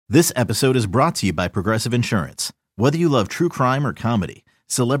This episode is brought to you by Progressive Insurance. Whether you love true crime or comedy,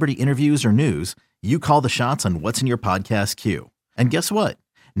 celebrity interviews or news, you call the shots on what's in your podcast queue. And guess what?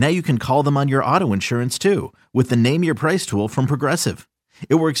 Now you can call them on your auto insurance too with the Name Your Price tool from Progressive.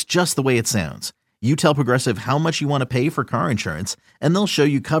 It works just the way it sounds. You tell Progressive how much you want to pay for car insurance, and they'll show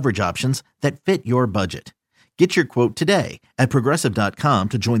you coverage options that fit your budget. Get your quote today at Progressive.com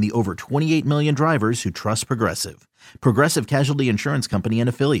to join the over 28 million drivers who trust Progressive. Progressive Casualty Insurance Company and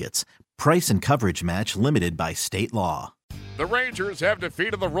Affiliates. Price and coverage match limited by state law. The Rangers have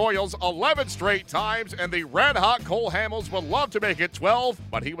defeated the Royals 11 straight times, and the red-hot Cole Hamels would love to make it 12,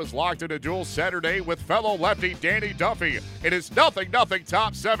 but he was locked in a duel Saturday with fellow lefty Danny Duffy. It is 0-0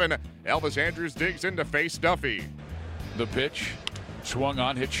 top 7. Elvis Andrus digs in to face Duffy. The pitch. Swung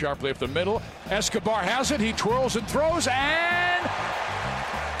on, hit sharply up the middle. Escobar has it. He twirls and throws and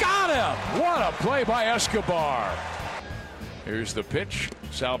got him. What a play by Escobar. Here's the pitch.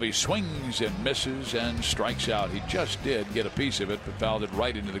 Salvi swings and misses and strikes out. He just did get a piece of it, but fouled it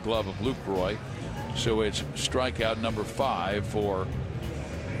right into the glove of Lucroy. So it's strikeout number 5 for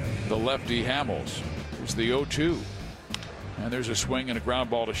the lefty Hamels. It's the 0-2. And there's a swing and a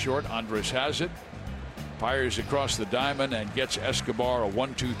ground ball to short. Andrus has it. Fires across the diamond and gets Escobar a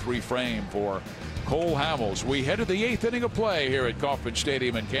 1-2-3 frame for Cole Hamels. We head to the 8th inning of play here at Kauffman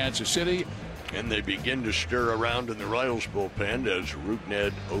Stadium in Kansas City. And they begin to stir around in the Royals bullpen as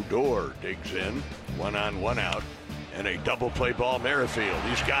Rougned Odor digs in. 1 on, 1 out. And a double play ball Merrifield.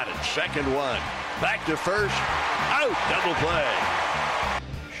 He's got it. Second one. Back to first. Out. Double play.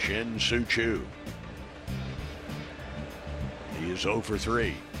 Shin Soo Choo. He is 0 for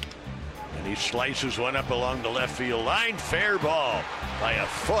 3. And he slices one up along the left field line. Fair ball by a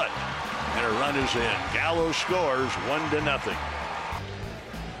foot. And a run is in. Gallo scores 1-0.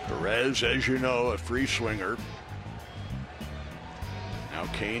 Perez, as you know, a free swinger. Now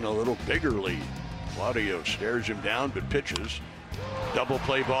Kane a little bigger lead. Claudio stares him down but pitches. Double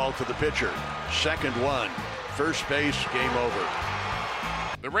play ball to the pitcher. Second one. First base, game over.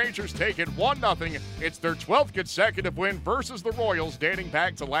 The Rangers take it 1-0. It's their 12th consecutive win versus the Royals dating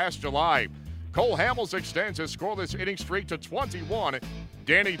back to last July. Cole Hamels extends his scoreless inning streak to 21.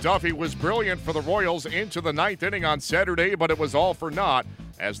 Danny Duffy was brilliant for the Royals into the 9th inning on Saturday, but it was all for naught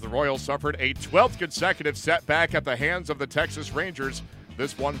as the Royals suffered a 12th consecutive setback at the hands of the Texas Rangers,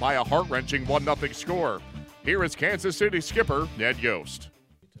 this one by a heart-wrenching 1-0 score. Here is Kansas City skipper Ned Yost.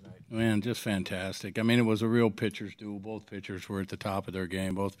 Man, just fantastic. I mean, it was a real pitcher's duel. Both pitchers were at the top of their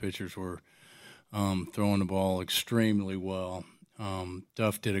game. Both pitchers were throwing the ball extremely well.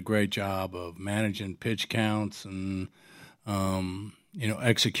 Duff did a great job of managing pitch counts and,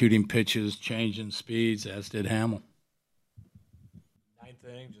 executing pitches, changing speeds, as did Hamel. 9th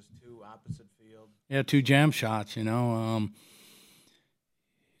inning, just 2 opposite field. Yeah, 2 jam shots,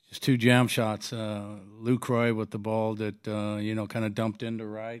 just 2 jam shots. Lucroy with the ball that, kind of dumped into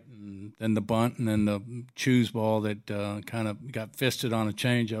right, and then the bunt, and then the Choo's ball that kind of got fisted on a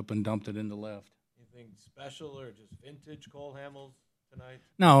changeup and dumped it into left. Anything special or just vintage Cole Hamels tonight?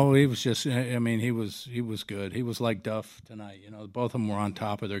 No, he was just, he was good. He was like Duff tonight. Both of them were on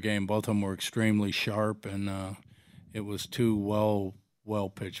top of their game. Both of them were extremely sharp, and it was 2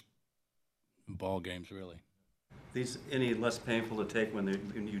 well-pitched ball games, really. These any less painful to take when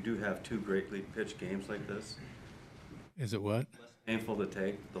you do have 2 greatly pitched games like this? Is it what? Less painful to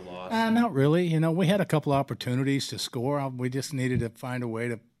take the loss? Not really. We had a couple opportunities to score. We just needed to find a way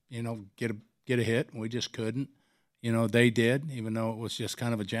to, get a hit, and we just couldn't. They did, even though it was just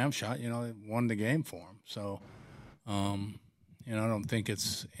kind of a jam shot. It won the game for them. So, I don't think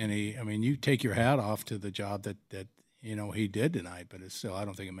it's any. You take your hat off to the job that he did tonight, but it's still, I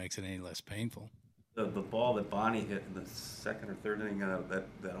don't think it makes it any less painful. The ball that Bonnie hit in the 2nd or 3rd inning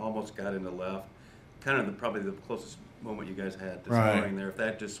that almost got into left, kind of probably the closest moment you guys had to scoring there. If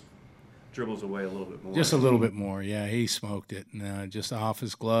that just dribbles away a little bit more. Just a little bit more, yeah. He smoked it, and just off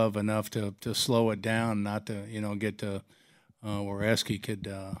his glove enough to slow it down, not to get to where Esky could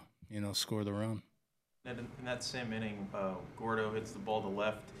score the run. And in that same inning, Gordo hits the ball to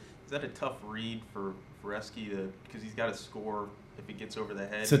left. Is that a tough read for Esky because he's got to score if he gets over the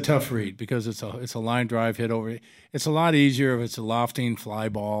head? It's a tough read because it's a line drive hit over. It's a lot easier if it's a lofting fly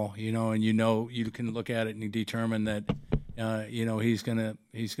ball, and you can look at it and determine that he's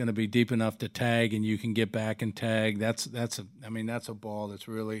gonna be deep enough to tag, and you can get back and tag. That's a ball that's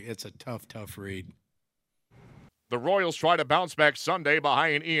really, it's a tough read. The Royals try to bounce back Sunday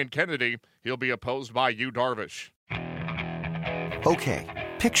behind Ian Kennedy. He'll be opposed by Yu Darvish.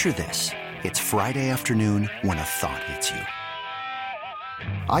 Okay, picture this. It's Friday afternoon when a thought hits you.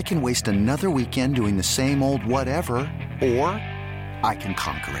 I can waste another weekend doing the same old whatever, or I can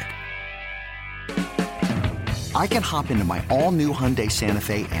conquer it. I can hop into my all-new Hyundai Santa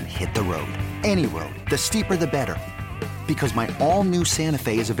Fe and hit the road. Any road. The steeper, the better. Because my all-new Santa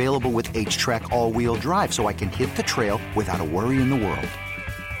Fe is available with H-Track all-wheel drive, so I can hit the trail without a worry in the world.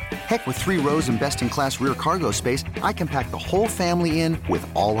 Heck, with 3 rows and best-in-class rear cargo space, I can pack the whole family in with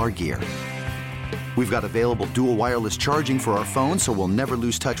all our gear. We've got available dual wireless charging for our phones, so we'll never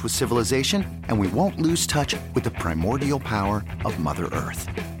lose touch with civilization, and we won't lose touch with the primordial power of Mother Earth.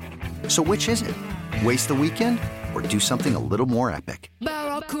 So which is it? Waste the weekend or do something a little more epic?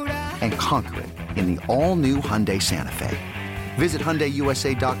 And conquer it in the all-new Hyundai Santa Fe. Visit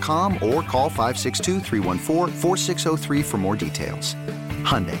HyundaiUSA.com or call 562-314-4603 for more details.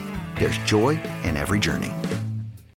 Hyundai, there's joy in every journey.